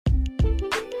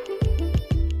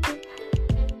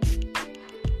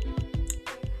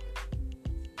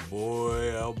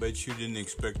Boy, I'll bet you didn't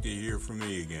expect to hear from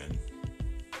me again.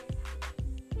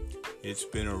 It's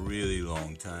been a really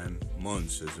long time,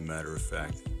 months as a matter of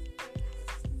fact.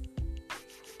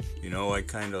 You know, I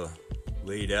kind of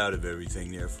laid out of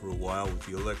everything there for a while with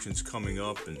the elections coming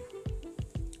up and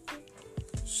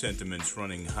sentiments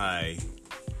running high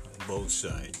on both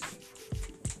sides,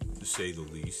 to say the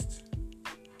least.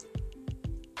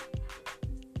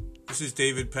 This is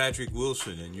David Patrick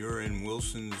Wilson, and you're in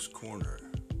Wilson's Corner.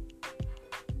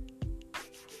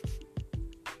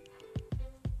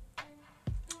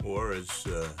 Or as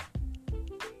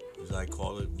I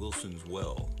call it, Wilson's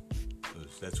Well,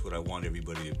 because that's what I want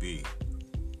everybody to be,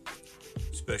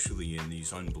 especially in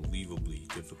these unbelievably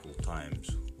difficult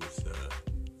times with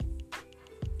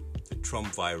the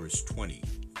Trump virus 20.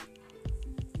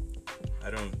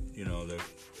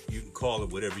 You can call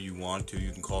it whatever you want to.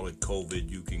 You can call it COVID.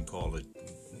 You can call it,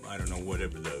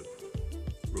 whatever the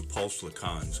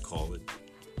Repulslicons call it.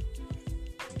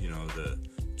 The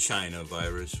China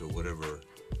virus or whatever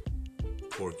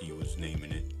Porky was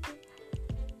naming it.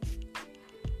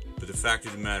 But the fact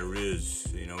of the matter is,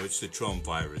 it's the Trump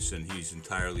virus, and he's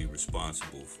entirely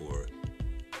responsible for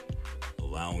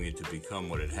allowing it to become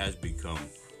what it has become,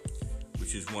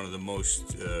 which is one of the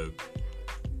most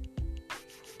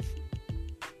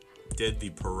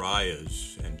deadly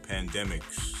pariahs and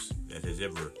pandemics that has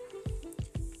ever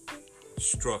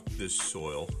struck this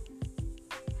soil.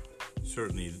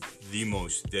 Certainly the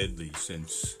most deadly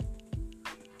since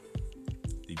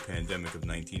the pandemic of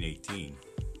 1918.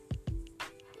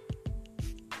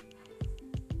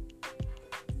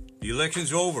 The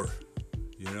election's over.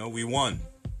 We won.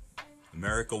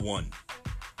 America won.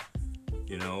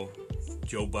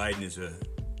 Joe Biden is a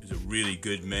really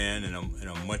good man and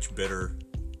a much better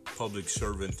public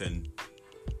servant than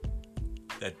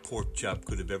that pork chop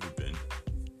could have ever been.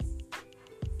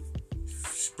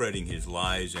 Spreading his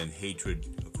lies and hatred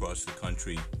across the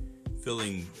country,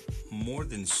 filling more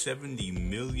than 70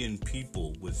 million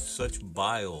people with such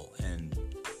bile and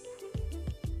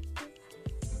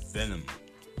venom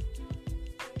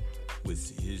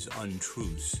with his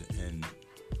untruths and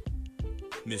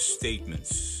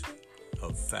misstatements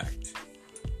of fact.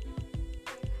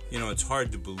 It's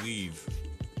hard to believe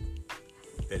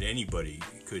that anybody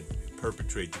could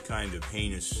perpetrate the kind of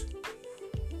heinous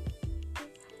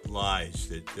lies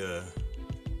that the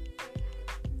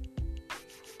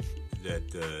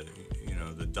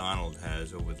Donald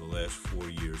has over the last 4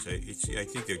 years. I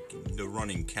think the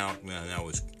running count now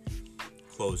is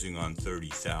closing on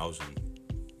 30,000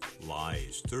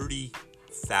 lies.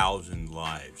 30,000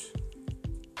 lives.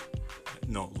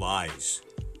 No, lies.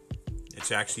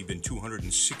 It's actually been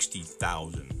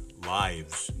 260,000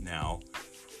 lives now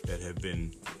that have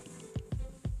been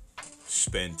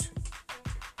spent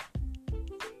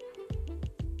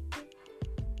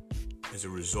as a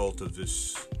result of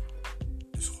this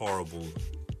horrible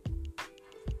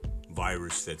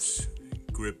virus that's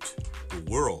gripped the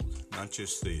world, not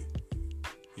just the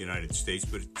United States,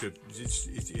 but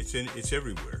it's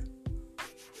everywhere.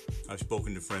 I've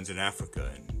spoken to friends in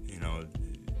Africa, and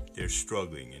they're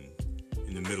struggling, and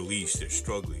in the Middle East they're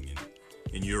struggling, and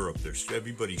in Europe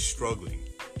everybody's struggling.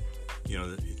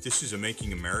 This is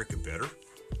making America better.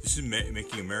 This is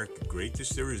making America great.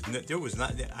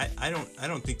 I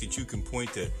don't think that you can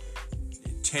point to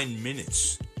 10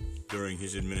 minutes during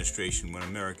his administration when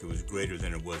America was greater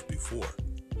than it was before.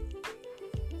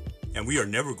 And we are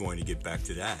never going to get back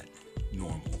to that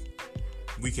normal.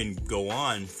 We can go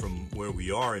on from where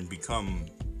we are and become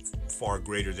far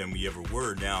greater than we ever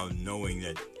were now, knowing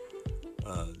that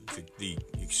the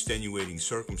extenuating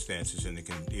circumstances and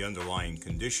the underlying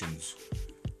conditions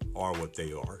are what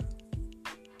they are.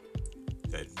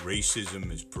 That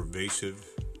racism is pervasive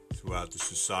throughout the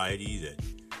society, that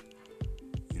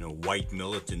white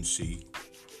militancy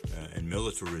and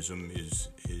militarism is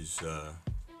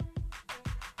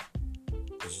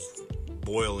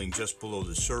boiling just below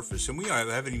the surface, and we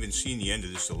haven't even seen the end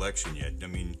of this election yet.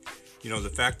 The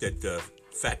fact that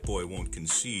Fat Boy won't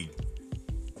concede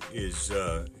is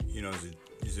a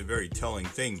very telling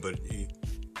thing. But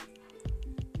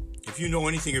if you know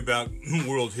anything about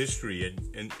world history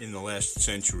and in the last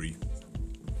century,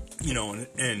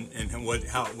 and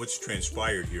what's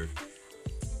transpired here,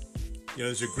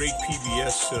 there's a great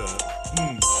PBS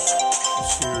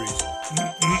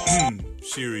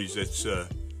series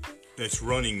that's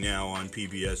running now on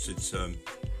PBS. It's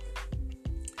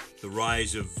the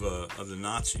rise of the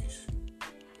Nazis,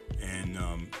 and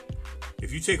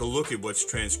if you take a look at what's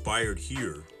transpired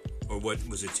here, or what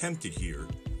was attempted here,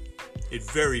 it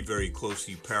very, very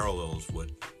closely parallels what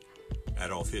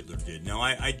Adolf Hitler did. Now,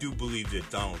 I do believe that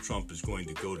Donald Trump is going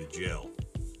to go to jail.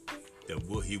 That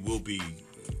he will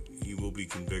be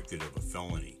convicted of a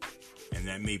felony, and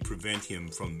that may prevent him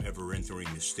from ever entering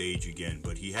the stage again.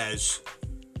 But he has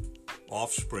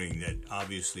offspring that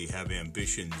obviously have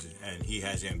ambitions, and he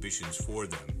has ambitions for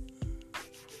them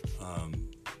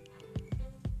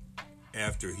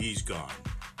after he's gone.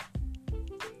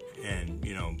 And,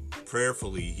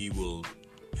 prayerfully, he will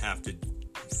have to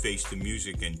face the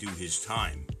music and do his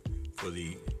time for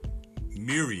the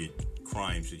myriad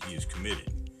crimes that he has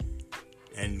committed.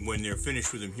 And when they're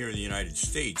finished with him here in the United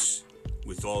States,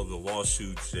 with all of the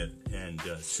lawsuits and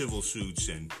civil suits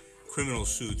and criminal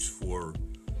suits for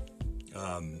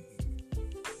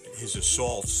his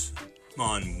assaults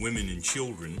on women and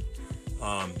children,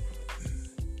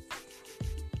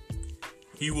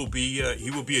 he will be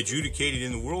adjudicated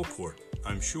in the world court,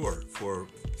 I'm sure, for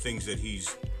things that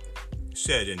he's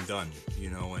said and done.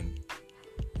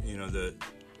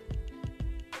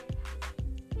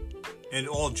 And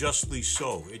all justly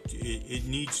so. It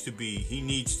needs to be. He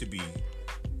needs to be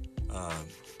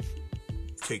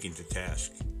taken to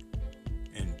task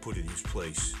and put in his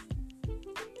place,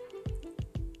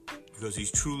 because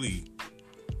he's truly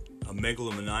a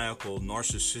megalomaniacal,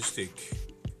 narcissistic,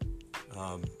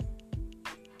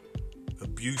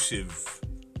 abusive,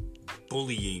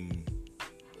 bullying.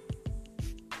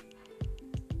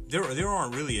 There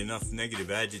aren't really enough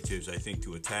negative adjectives, I think,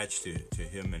 to attach to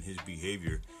him and his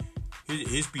behavior.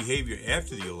 His behavior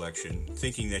after the election,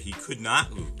 thinking that he could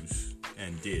not lose,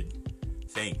 and did.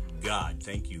 Thank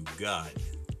you, God.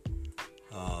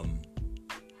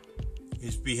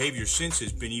 His behavior since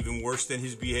has been even worse than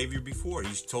his behavior before.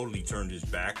 He's totally turned his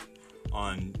back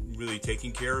on really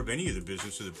taking care of any of the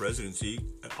business of the presidency,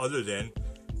 other than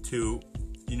to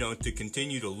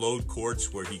continue to load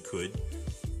courts where he could,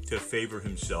 to favor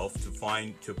himself,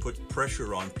 to put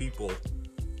pressure on people,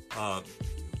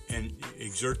 and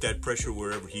exert that pressure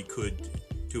wherever he could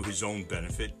to his own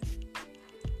benefit.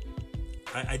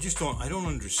 I don't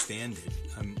understand it.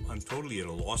 I'm totally at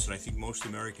a loss, and I think most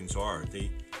Americans are.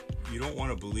 You don't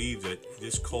want to believe that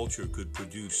this culture could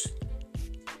produce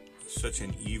such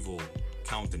an evil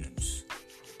countenance.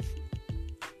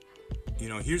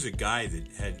 Here's a guy that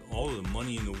had all of the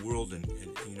money in the world and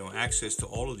access to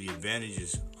all of the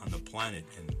advantages on the planet,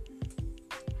 and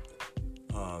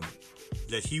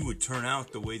that he would turn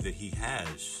out the way that he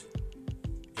has,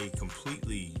 a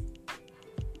completely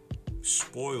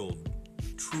spoiled,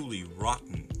 truly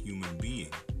rotten human being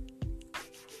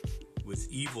with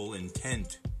evil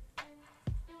intent,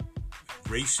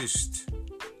 racist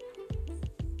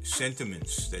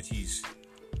sentiments that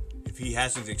if he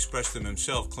hasn't expressed them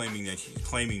himself, claiming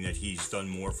that he's done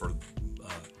more for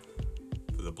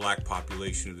the black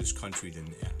population of this country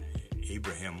than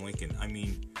Abraham Lincoln. I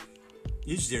mean,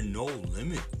 is there no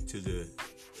limit to the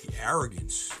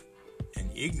arrogance and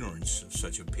ignorance of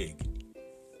such a pig?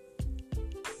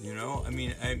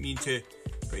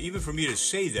 Even for me to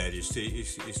say that is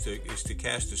to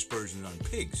cast aspersions on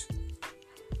pigs.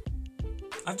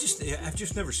 I've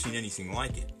just never seen anything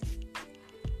like it.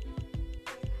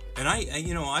 And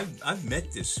I've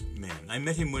met this man. I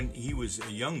met him when he was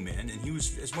a young man, and he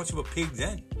was as much of a pig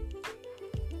then.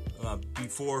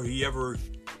 Before he ever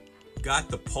got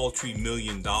the paltry $1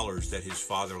 million that his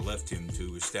father left him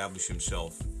to establish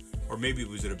himself. Or maybe it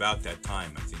was at about that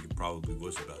time. I think it probably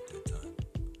was about that time.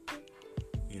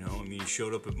 He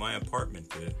showed up at my apartment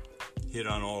to hit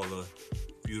on all of the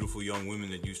beautiful young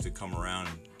women that used to come around.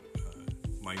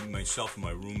 Myself and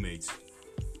my roommates,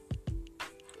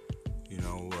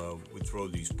 would throw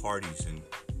these parties, and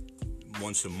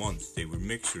once a month they were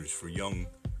mixers for young,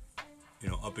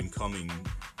 up-and-coming,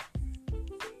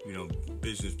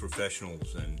 business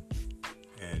professionals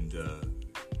and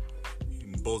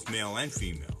both male and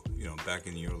female, back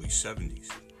in the early 70s.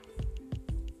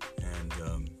 And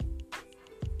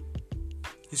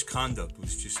his conduct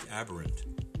was just aberrant.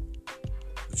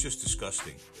 It was just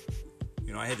disgusting.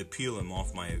 I had to peel him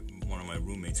off one of my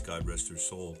roommates, God rest her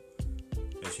soul,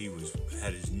 as he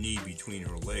had his knee between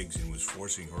her legs and was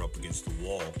forcing her up against the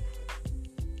wall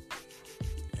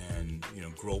and,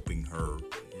 groping her,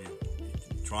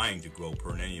 trying to grope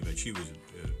her in any event. She was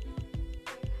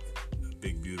a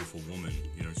big, beautiful woman.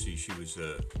 She was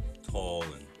tall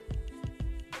and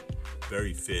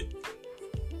very fit,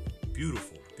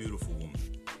 beautiful, beautiful woman.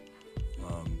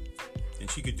 And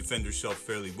she could defend herself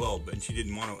fairly well, but she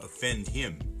didn't want to offend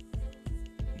him.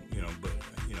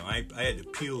 I had to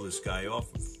peel this guy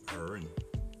off of her and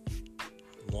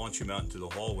launch him out into the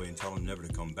hallway and tell him never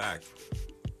to come back.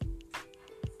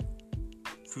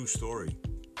 True story.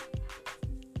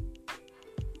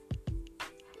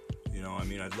 You know, I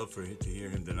mean, I'd love to hear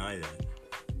him deny that.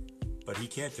 But he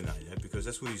can't deny that because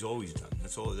that's what he's always done.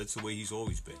 That's the way he's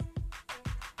always been.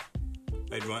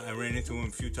 I ran into him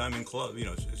a few times in clubs, you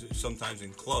know, sometimes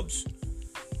in clubs,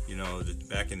 you know,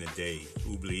 back in the day,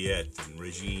 Oubliette and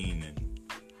Regine and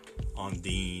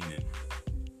Ondine and,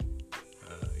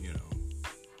 you know,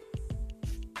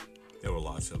 there were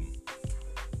lots of them.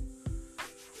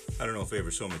 I don't know if I ever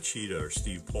saw Machida or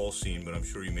Steve Paulsen, but I'm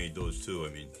sure he made those too.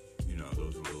 I mean, you know,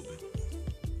 those were a little bit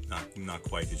not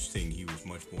quite his thing. He was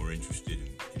much more interested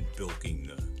in bilking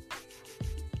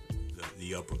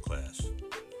the upper class.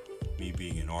 Me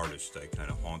being an artist, I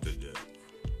kind of haunted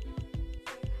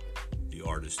the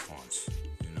artist haunts,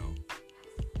 you know,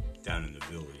 down in the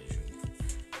village and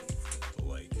the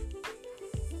like.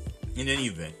 In any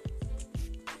event,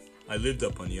 I lived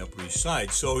up on the Upper East Side,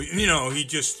 so, you know, he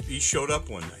showed up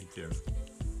one night there.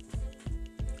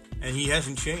 And he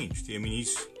hasn't changed. I mean,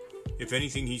 if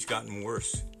anything, he's gotten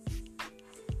worse.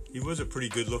 He was a pretty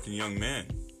good-looking young man,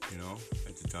 you know,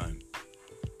 at the time.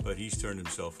 But he's turned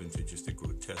himself into just a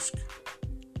grotesque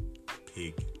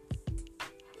pig.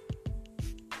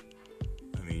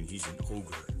 I mean, he's an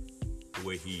ogre. The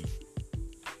way he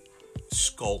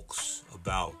skulks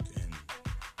about and,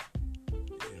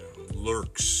 you know,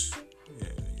 lurks, you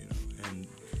know, and,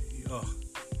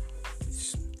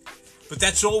 but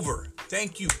that's over.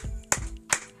 Thank you.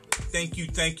 Thank you.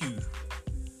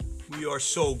 We are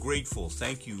so grateful.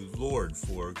 Thank you, Lord,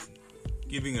 for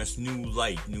giving us new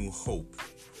light, new hope.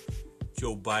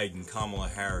 Joe Biden, Kamala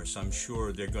Harris, I'm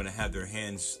sure they're going to have their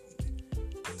hands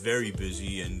very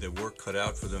busy and the work cut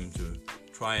out for them to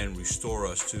try and restore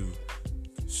us to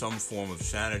some form of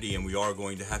sanity, and we are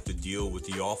going to have to deal with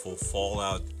the awful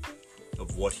fallout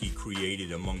of what he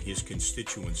created among his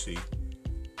constituency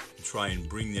and try and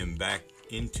bring them back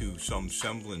into some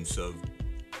semblance of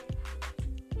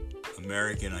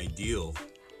American ideal.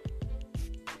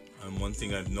 And one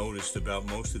thing I've noticed about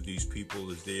most of these people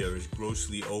is they are as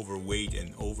grossly overweight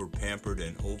and over-pampered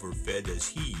and overfed as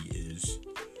he is.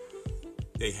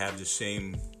 They have the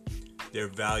same, their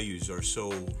values are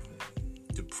so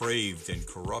depraved and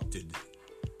corrupted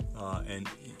and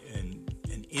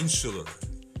insular,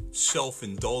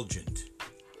 self-indulgent.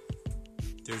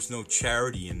 There's no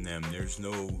charity in them.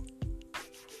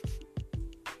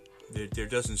 There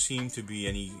doesn't seem to be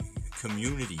any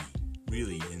community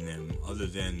really in them, other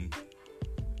than,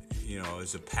 you know,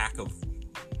 as a pack of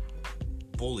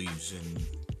bullies. And,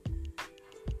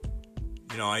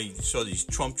 you know, I saw these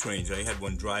Trump trains. I had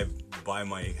one drive by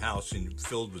my house and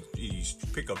filled with these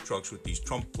pickup trucks with these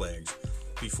Trump flags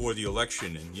before the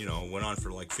election, and, you know, went on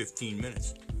for like 15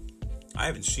 minutes. I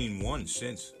haven't seen one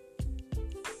since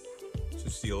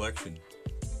the election.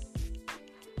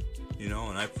 You know,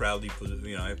 and I proudly put,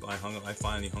 you know, I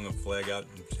finally hung a flag out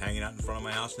and it's hanging out in front of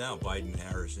my house now, Biden,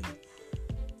 Harris, and,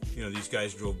 you know, these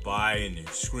guys drove by and they're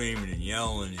screaming and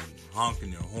yelling and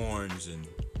honking their horns, and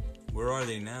where are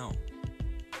they now?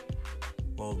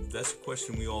 Well, that's a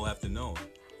question we all have to know.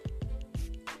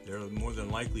 They're more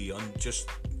than likely just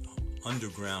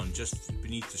underground, just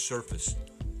beneath the surface,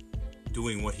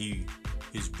 doing what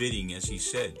his bidding, as he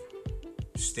said.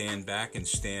 Stand back and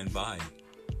stand by.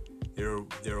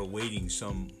 They're awaiting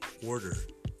some order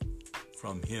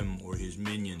from him or his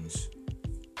minions,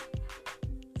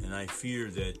 and I fear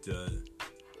that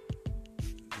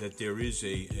there is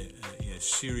a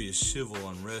serious civil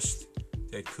unrest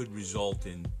that could result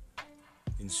in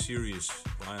serious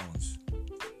violence.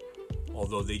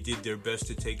 Although they did their best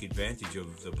to take advantage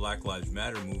of the Black Lives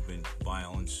Matter movement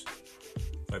violence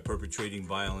by perpetrating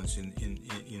violence in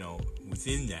you know,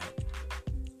 within that.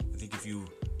 I think if you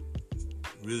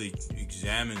really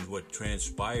examined what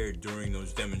transpired during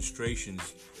those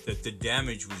demonstrations, that the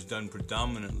damage was done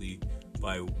predominantly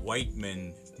by white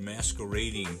men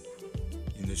masquerading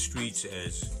in the streets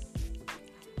as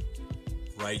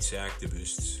rights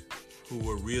activists who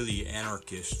were really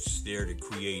anarchists there to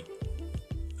create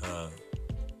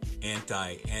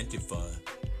anti-Antifa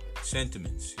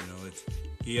sentiments.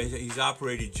 You know, he's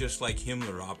operated just like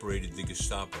Himmler operated the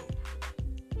Gestapo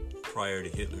prior to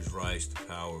Hitler's rise to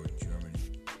power in Germany.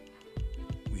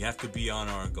 We have to be on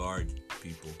our guard,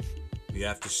 people. We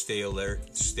have to stay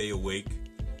alert, stay awake.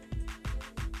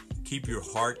 Keep your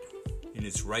heart in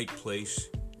its right place.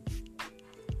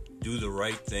 Do the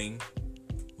right thing.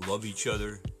 Love each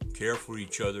other. Care for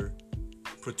each other.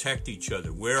 Protect each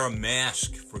other. Wear a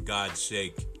mask, for God's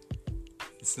sake.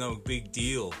 It's no big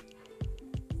deal.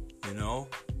 You know?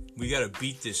 We got to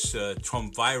beat this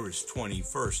Trump virus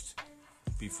 21st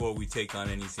before we take on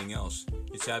anything else.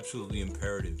 It's absolutely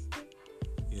imperative.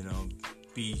 You know,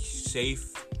 be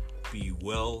safe, be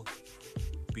well,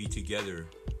 be together,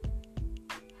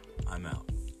 I'm out.